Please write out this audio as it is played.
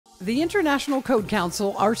The International Code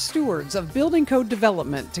Council are stewards of building code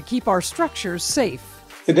development to keep our structures safe.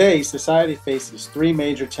 Today, society faces three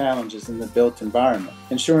major challenges in the built environment: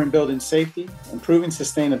 ensuring building safety, improving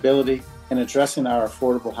sustainability, and addressing our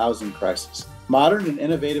affordable housing crisis. Modern and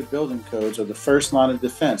innovative building codes are the first line of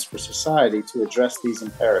defense for society to address these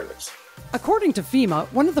imperatives. According to FEMA,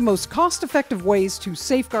 one of the most cost-effective ways to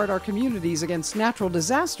safeguard our communities against natural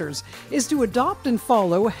disasters is to adopt and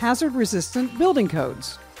follow hazard-resistant building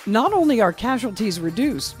codes. Not only are casualties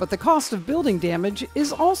reduced, but the cost of building damage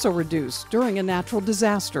is also reduced during a natural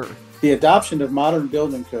disaster. The adoption of modern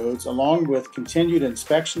building codes, along with continued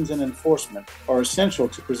inspections and enforcement, are essential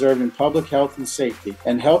to preserving public health and safety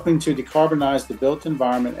and helping to decarbonize the built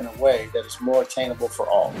environment in a way that is more attainable for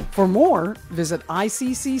all. For more, visit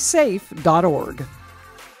iccsafe.org.